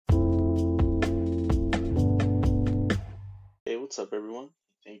What's up, everyone?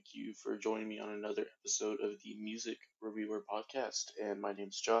 Thank you for joining me on another episode of the Music Reviewer Podcast, and my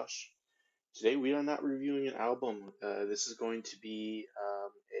name's Josh. Today, we are not reviewing an album. This is going to be a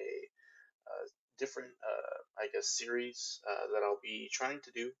different, I guess, series that I'll be trying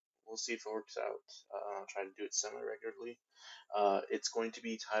to do. We'll see if it works out. I'll try to do it semi regularly. It's going to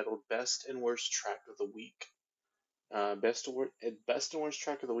be titled Best and Worst Track of the Week. Best and worst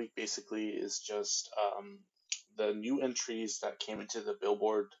track of the week basically is just the new entries that came into the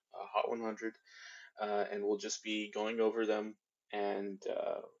Billboard Hot 100, and we'll just be going over them. And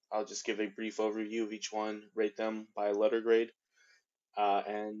I'll just give a brief overview of each one, rate them by letter grade,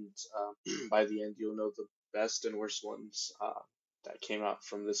 and by the end you'll know the best and worst ones that came out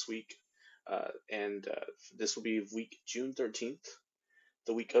from this week. And This will be week June 13th,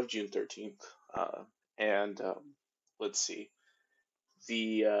 the week of June 13th, and let's see.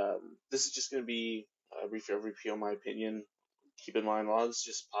 The This is just going to be a brief overview, in my opinion. Keep in mind, a lot of this is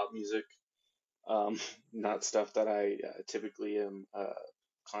just pop music, um, not stuff that I typically am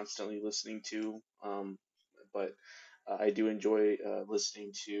constantly listening to. But I do enjoy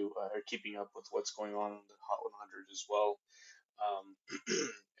listening to or keeping up with what's going on in the Hot 100 as well.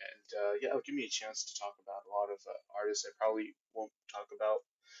 Yeah, it'll give me a chance to talk about a lot of artists I probably won't talk about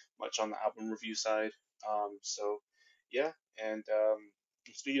much on the album review side. So yeah, and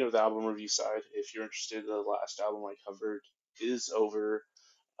Speaking of the album review side, if you're interested, the last album I covered is over.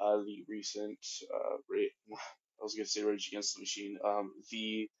 The recent I was gonna say Rage Against the Machine.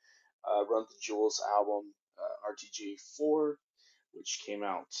 The Run the Jewels album, RTJ4, which came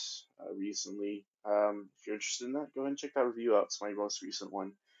out recently. If you're interested in that, go ahead and check that review out. It's my most recent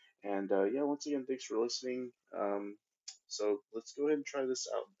one. And Yeah, once again, thanks for listening. So let's go ahead and try this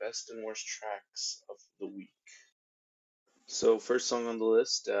out. Best and worst tracks of the week. So first song on the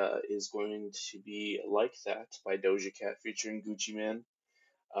list is going to be "Like That" by Doja Cat featuring Gucci Mane.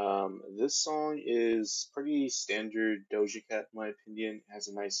 This song is pretty standard Doja Cat, in my opinion. It has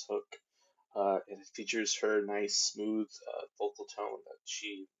a nice hook. It features her nice, smooth vocal tone that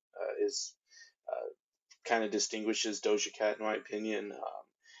she is kind of distinguishes Doja Cat, in my opinion.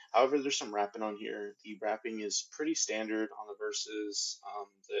 However, there's some rapping on here. The rapping is pretty standard on the verses. Um,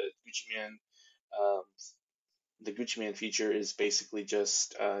 the Gucci Mane feature is basically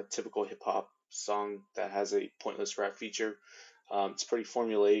just a typical hip hop song that has a pointless rap feature. It's pretty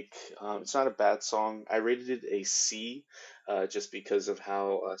formulaic. It's not a bad song. I rated it a C, just because of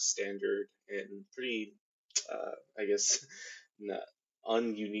how standard and pretty, I guess, n-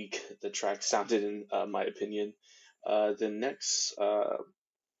 ununique the track sounded in my opinion. The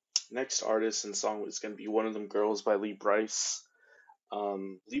next artist and song is going to be "One of Them Girls" by Brice.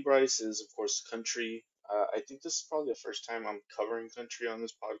 Lee Brice is, of course, country. I think this is probably the first time I'm covering country on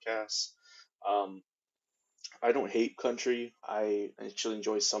this podcast. Um, I don't hate country. I actually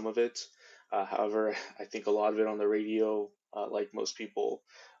enjoy some of it. However, I think a lot of it on the radio, like most people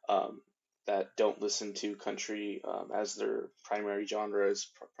that don't listen to country as their primary genre,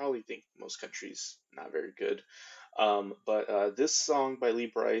 probably think most country's not very good. But This song by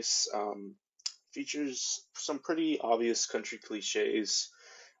Lee Brice features some pretty obvious country cliches.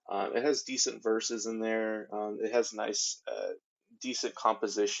 It has decent verses in there. It has nice, decent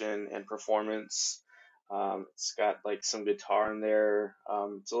composition and performance. It's got like some guitar in there.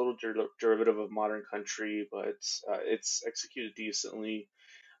 It's a little derivative of modern country, but it's executed decently.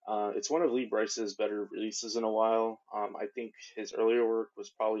 It's one of Lee Brice's better releases in a while. I think his earlier work was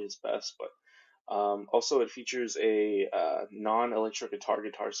probably his best, but also it features a non-electric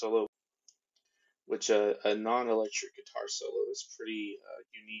guitar solo, which a non-electric guitar solo is pretty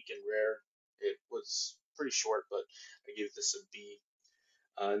unique and rare. It was pretty short, but I gave this a B.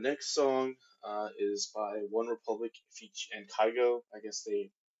 Next song is by One Republic and Kygo. I guess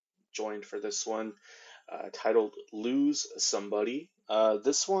they joined for this one, titled "Lose Somebody."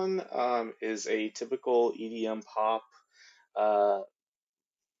 This one is a typical EDM pop, uh,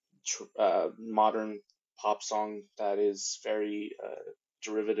 modern pop song that is very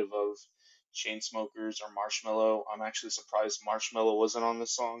derivative of Chainsmokers or Marshmello. I'm actually surprised Marshmello wasn't on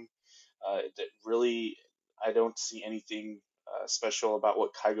this song. That really, I don't see anything special about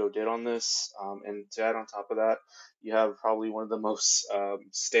what Kygo did on this. And to add on top of that, you have probably one of the most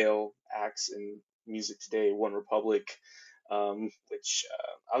stale acts in music today, One Republic, which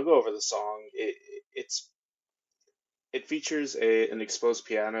I'll go over the song. It features an exposed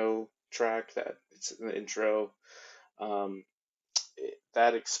piano track that it's in the intro. Um,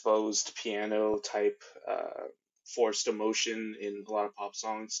 that exposed piano type forced emotion in a lot of pop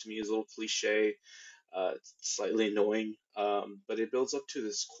songs to me is a little cliche, slightly annoying. But it builds up to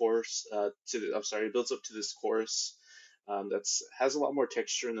this chorus. It builds up to this chorus That's has a lot more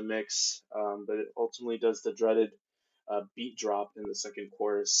texture in the mix, but it ultimately does the dreaded beat drop in the second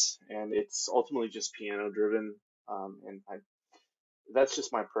chorus, and it's ultimately just piano driven. And that's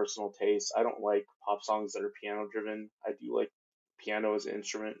just my personal taste. I don't like pop songs that are piano driven. I do like piano as an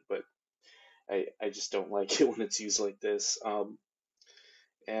instrument, but I just don't like it when it's used like this.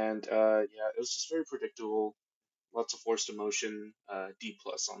 And yeah, it was just very predictable. Lots of forced emotion. D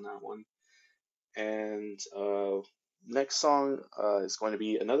plus on that one. And next song is going to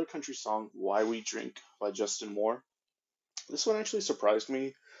be another country song, "Why We Drink" by Justin Moore. This one actually surprised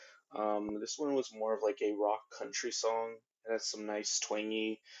me. This one was more of like a rock country song. It has some nice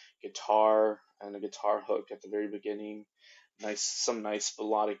twangy guitar and a guitar hook at the very beginning. Some nice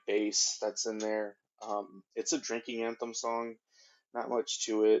melodic bass that's in there. It's a drinking anthem song. Not much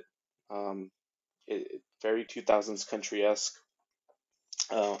to it. Um, very 2000s country-esque.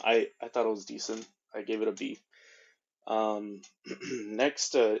 I thought it was decent. I gave it a B.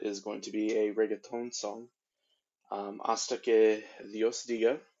 Next is going to be a reggaeton song, Hasta que Dios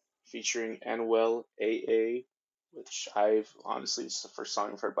diga, featuring Anuel AA, which I've honestly, it's the first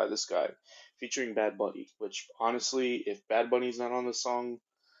song I've heard by this guy, featuring Bad Bunny, which honestly, if Bad Bunny's not on the song,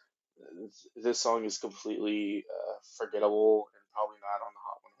 this song is completely forgettable and probably not on the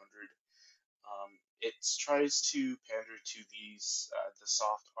Hot 100. It tries to pander to the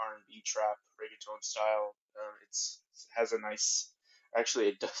soft R&B trap reggaeton style. It has a nice,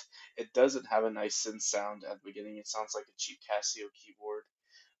 actually it doesn't have a nice synth sound at the beginning. It sounds like a cheap Casio keyboard.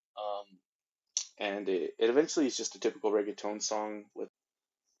 Um, and it eventually is just a typical reggaeton song with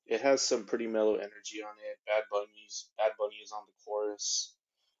it has some pretty mellow energy on it. Bad Bunny is on the chorus.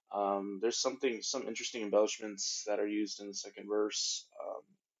 There's some interesting embellishments that are used in the second verse.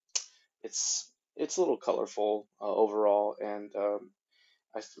 It's a little colorful overall, and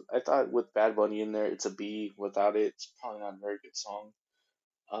I thought with Bad Bunny in there, it's a B. Without it, it's probably not a very good song.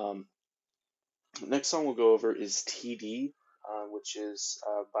 Um, Next song we'll go over is TD, which is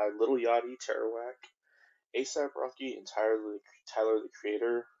by Little Yachty, Tierra, ASAP Rocky, and Tyler the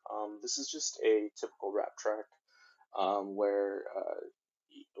Creator. This is just a typical rap track where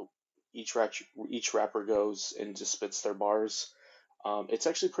each rapper goes and just spits their bars. It's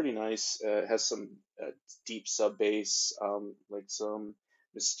actually pretty nice. It has some deep sub bass, like some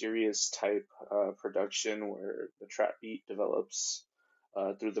mysterious type production where the trap beat develops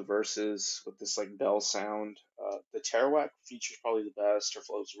through the verses with this like bell sound. The Tarawak features probably the best. Her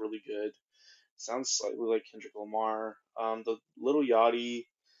flow's really good. Sounds slightly like Kendrick Lamar. The Little Yachty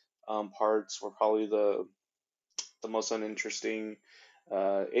parts were probably the most uninteresting.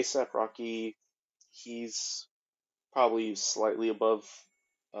 ASAP Rocky, he's probably slightly above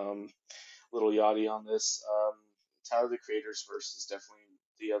um, Little Yachty on this. Tyler the Creator's verse is definitely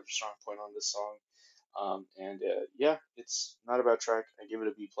the other strong point on this song. And yeah, it's not a bad track. I give it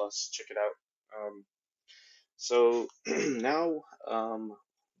a B plus. Check it out. So now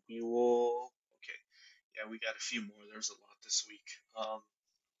we will. Okay, yeah, we got a few more. There's a lot this week.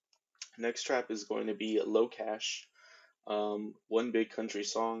 Next track is going to be Locash. One Big Country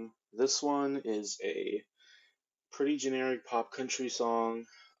Song. This one is a pretty generic pop country song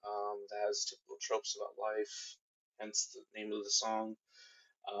that has typical tropes about life, hence the name of the song.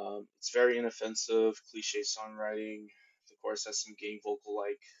 It's very inoffensive, cliche songwriting. The chorus has some gang vocal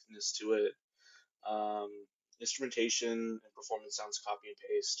likeness to it. Um, Instrumentation and performance sounds copy and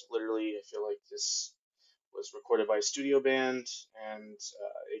paste. Literally, I feel like this was recorded by a studio band, and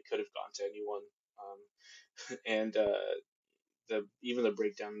it could have gone to anyone. And the even the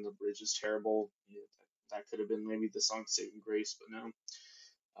breakdown in the bridge is terrible. Yeah, that could have been maybe the song saving grace, but no.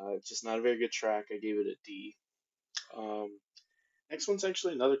 Just not a very good track. I gave it a D. Um, Next one's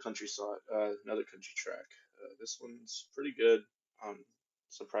actually another country track. This one's pretty good. Um,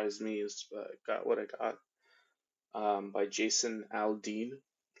 Surprised me is Got What I Got by Jason Aldean.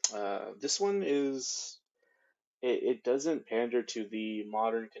 This one it doesn't pander to the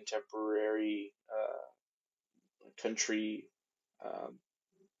modern contemporary country um,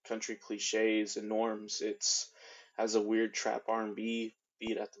 country cliches and norms. It's has a weird trap R&B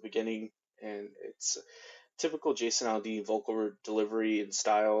beat at the beginning, and it's typical Jason Aldean vocal delivery and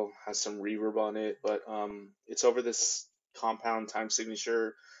style. Has some reverb on it, but it's over this compound time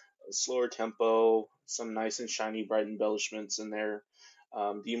signature, slower tempo, some nice and shiny bright embellishments in there.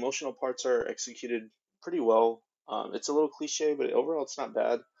 The emotional parts are executed pretty well. It's a little cliche, but overall it's not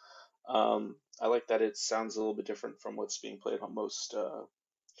bad. I like that it sounds a little bit different from what's being played on most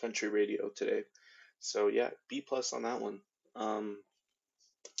country radio today. So yeah, B plus on that one. Um,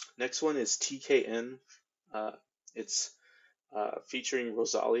 Next one is TKN. Uh, it's featuring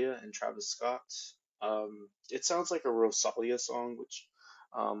Rosalia and Travis Scott. It sounds like a Rosalia song, which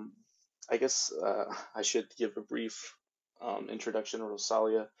um, I guess I should give a brief introduction to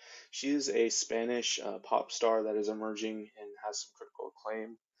Rosalia. She is a Spanish pop star that is emerging and has some critical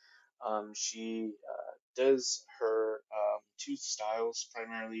acclaim. She does her two styles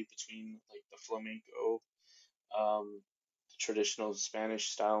primarily between like the flamenco, um, traditional Spanish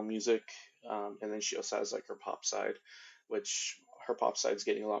style music, and then she also has like her pop side, which her pop side's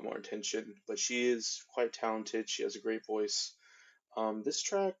getting a lot more attention. But she is quite talented. She has a great voice. This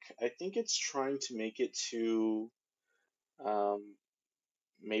track, I think it's trying to make it to um,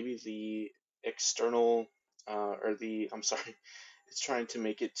 maybe the external or the I'm sorry, it's trying to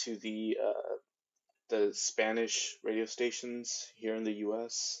make it to the Spanish radio stations here in the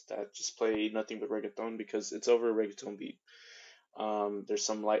U.S. that just play nothing but reggaeton because it's over a reggaeton beat. There's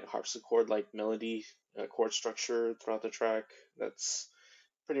some light harpsichord like melody, chord structure throughout the track. That's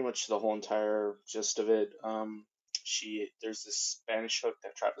pretty much the whole entire gist of it. She There's this Spanish hook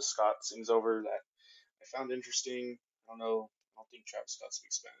that Travis Scott sings over that I found interesting. I don't know. I don't think Travis Scott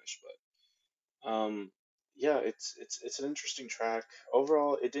speaks Spanish, but yeah, it's an interesting track.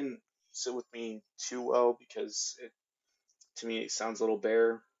 Overall, it didn't sit with me too well because to me it sounds a little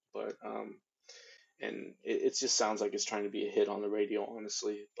bare, but and it just sounds like it's trying to be a hit on the radio,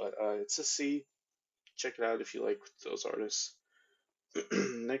 honestly. But it's a C. Check it out if you like those artists.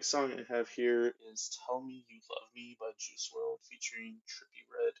 Next song I have here is "Tell Me You Love Me" by Juiceworld featuring Trippie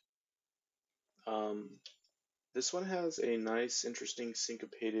Red. This one has a nice, interesting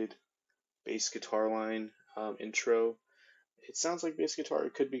syncopated bass guitar line intro. It sounds like bass guitar.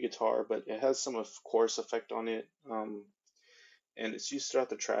 It could be guitar, but it has some of chorus effect on it, and it's used throughout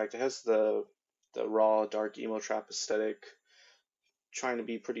the track. It has the raw, dark emo trap aesthetic, trying to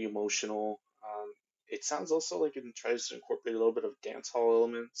be pretty emotional. It sounds also like it tries to incorporate a little bit of dance hall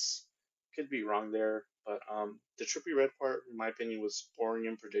elements. Could be wrong there, but the Trippie Red part, in my opinion, was boring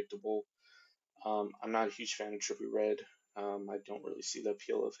and predictable. I'm not a huge fan of Trippie Red. I don't really see the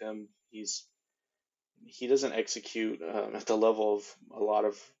appeal of him. He doesn't execute at the level of a lot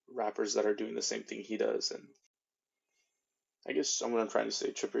of rappers that are doing the same thing he does, and I guess what I'm trying to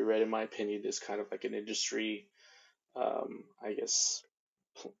say, Trippie Red, in my opinion, is kind of like an industry, I guess,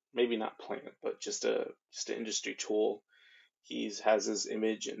 maybe not plant, but just an industry tool. He has his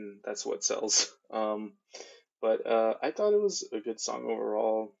image, and that's what sells. But I thought it was a good song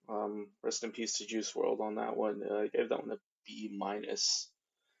overall. Rest in peace to Juice World on that one. I gave that one a B minus.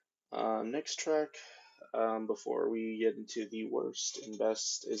 Next track, before we get into the worst and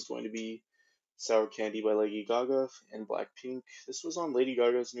best, is going to be Sour Candy by Lady Gaga and Blackpink. This was on Lady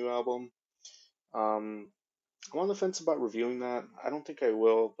Gaga's new album. Um, I'm on the fence about reviewing that. I don't think I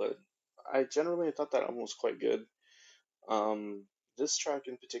will, but I generally thought that album was quite good. Um, this track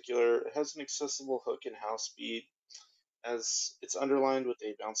in particular has an accessible hook and house beat, as it's underlined with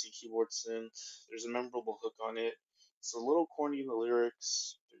a bouncy keyboard synth. There's a memorable hook on it. It's a little corny in the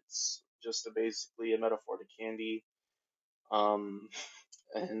lyrics. It's just basically a metaphor to candy. Um,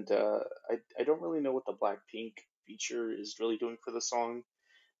 and I don't really know what the Blackpink feature is really doing for the song.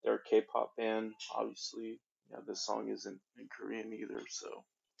 They're a K-pop band, obviously. Yeah, this song isn't in Korean either, so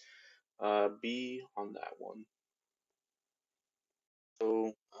B on that one.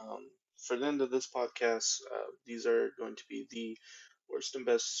 So for the end of this podcast, these are going to be the worst and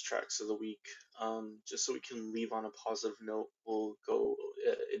best tracks of the week. Just so we can leave on a positive note, we'll go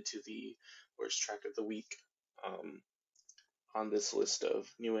into the worst track of the week on this list of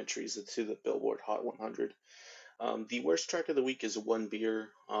new entries to the Billboard Hot 100. The worst track of the week is One Beer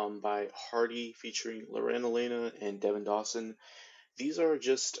by Hardy featuring Lorena Elena and Devin Dawson. These are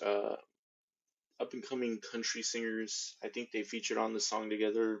just up and coming country singers. I think they featured on the song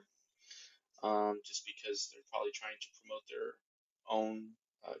together just because they're probably trying to promote their own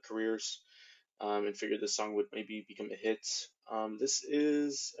careers and figured this song would maybe become a hit. This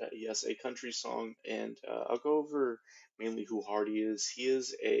is, yes, a country song, and I'll go over mainly who Hardy is. He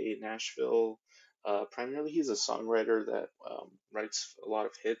is a Nashville, primarily, he's a songwriter that writes a lot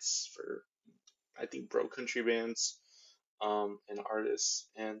of hits for, I think, bro country bands and artists,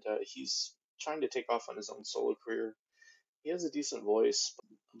 and he's trying to take off on his own solo career. He has a decent voice,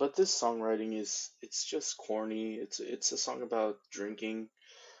 but this songwriting it's just corny. It's a song about drinking,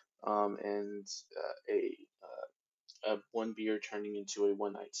 and a one beer turning into a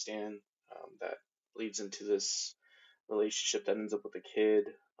one night stand that leads into this relationship that ends up with a kid.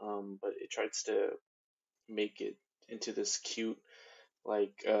 But it tries to make it into this cute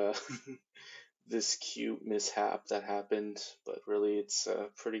like this cute mishap that happened, but really it's a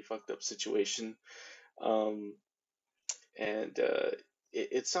pretty fucked up situation. Um, and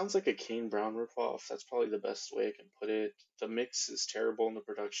it sounds like a Kane Brown ripoff. That's probably the best way I can put it. The mix is terrible in the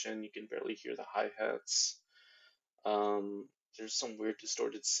production. You can barely hear the hi-hats. Um, there's some weird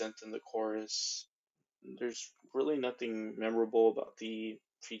distorted synth in the chorus. There's really nothing memorable about the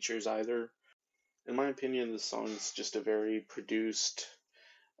features either. In my opinion, the song is just a very produced,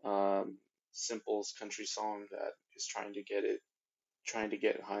 um, simple country song that is trying to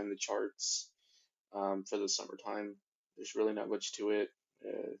get high in the charts for the summertime. There's really not much to it.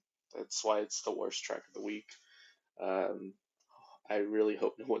 Uh, that's why it's the worst track of the week. Um, I really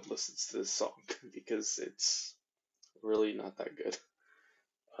hope no one listens to this song because it's really not that good.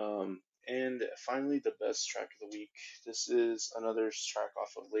 And finally, the best track of the week. This is another track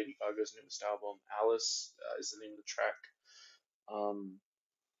off of Lady Gaga's newest album. Alice is the name of the track. Um,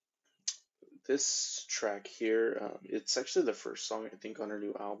 this track here, it's actually the first song I think on her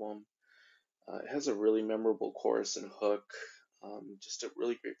new album. It has a really memorable chorus and hook. Just a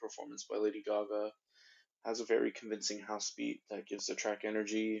really great performance by Lady Gaga. Has a very convincing house beat that gives the track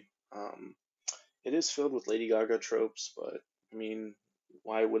energy. It is filled with Lady Gaga tropes, but I mean,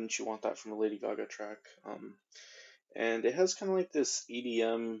 why wouldn't you want that from a Lady Gaga track? And it has kind of like this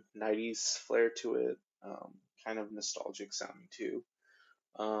EDM 90s flair to it, kind of nostalgic sounding too.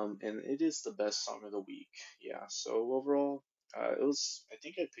 And it is the best song of the week. Yeah, so overall, it was, I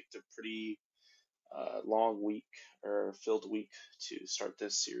think I picked a pretty long week or filled week to start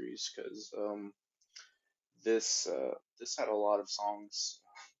this series because this had a lot of songs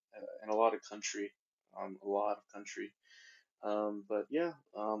and a lot of country. But yeah,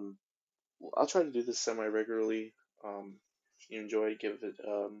 I'll try to do this semi regularly. If you enjoy, give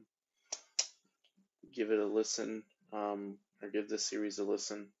it a listen, or give this series a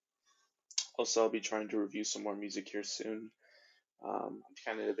listen. Also, I'll be trying to review some more music here soon. I'm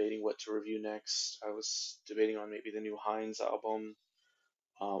kind of debating what to review next. I was debating on maybe the new Hines album,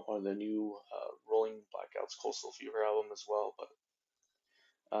 or the new Rolling Blackouts Coastal Fever album as well, but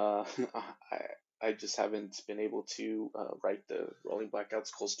uh, I just haven't been able to write the Rolling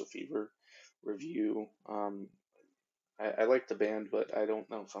Blackouts Coastal Fever review. I like the band, but I don't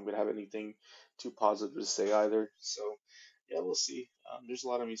know if I'm gonna have anything too positive to say either. So yeah, we'll see. There's a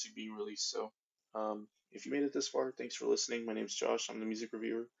lot of music being released, so if you made it this far, thanks for listening. My name's Josh. I'm the music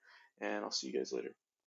reviewer, and I'll see you guys later.